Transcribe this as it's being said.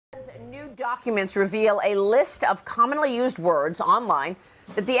New documents reveal a list of commonly used words online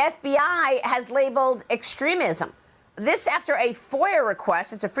that the FBI has labeled extremism. This after a FOIA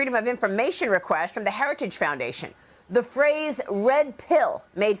request, it's a Freedom of Information request from the Heritage Foundation. The phrase red pill,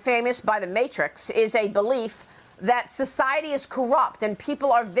 made famous by The Matrix, is a belief that society is corrupt and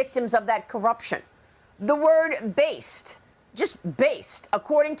people are victims of that corruption. The word based, just based,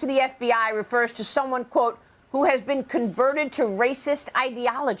 according to the FBI, refers to someone, quote, who has been converted to racist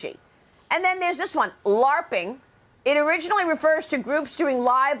ideology. And then there's this one, LARPing. It originally refers to groups doing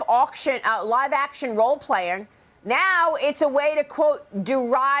live action role-playing. Now it's a way to, quote,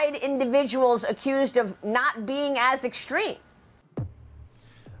 deride individuals accused of not being as extreme.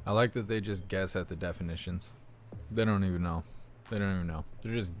 I like that they just guess at the definitions. They don't even know. They don't even know.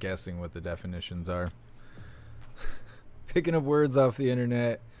 They're just guessing what the definitions are. Picking up words off the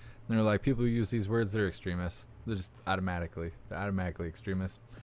internet. And they're like, people who use these words, they're extremists. They're just automatically extremists.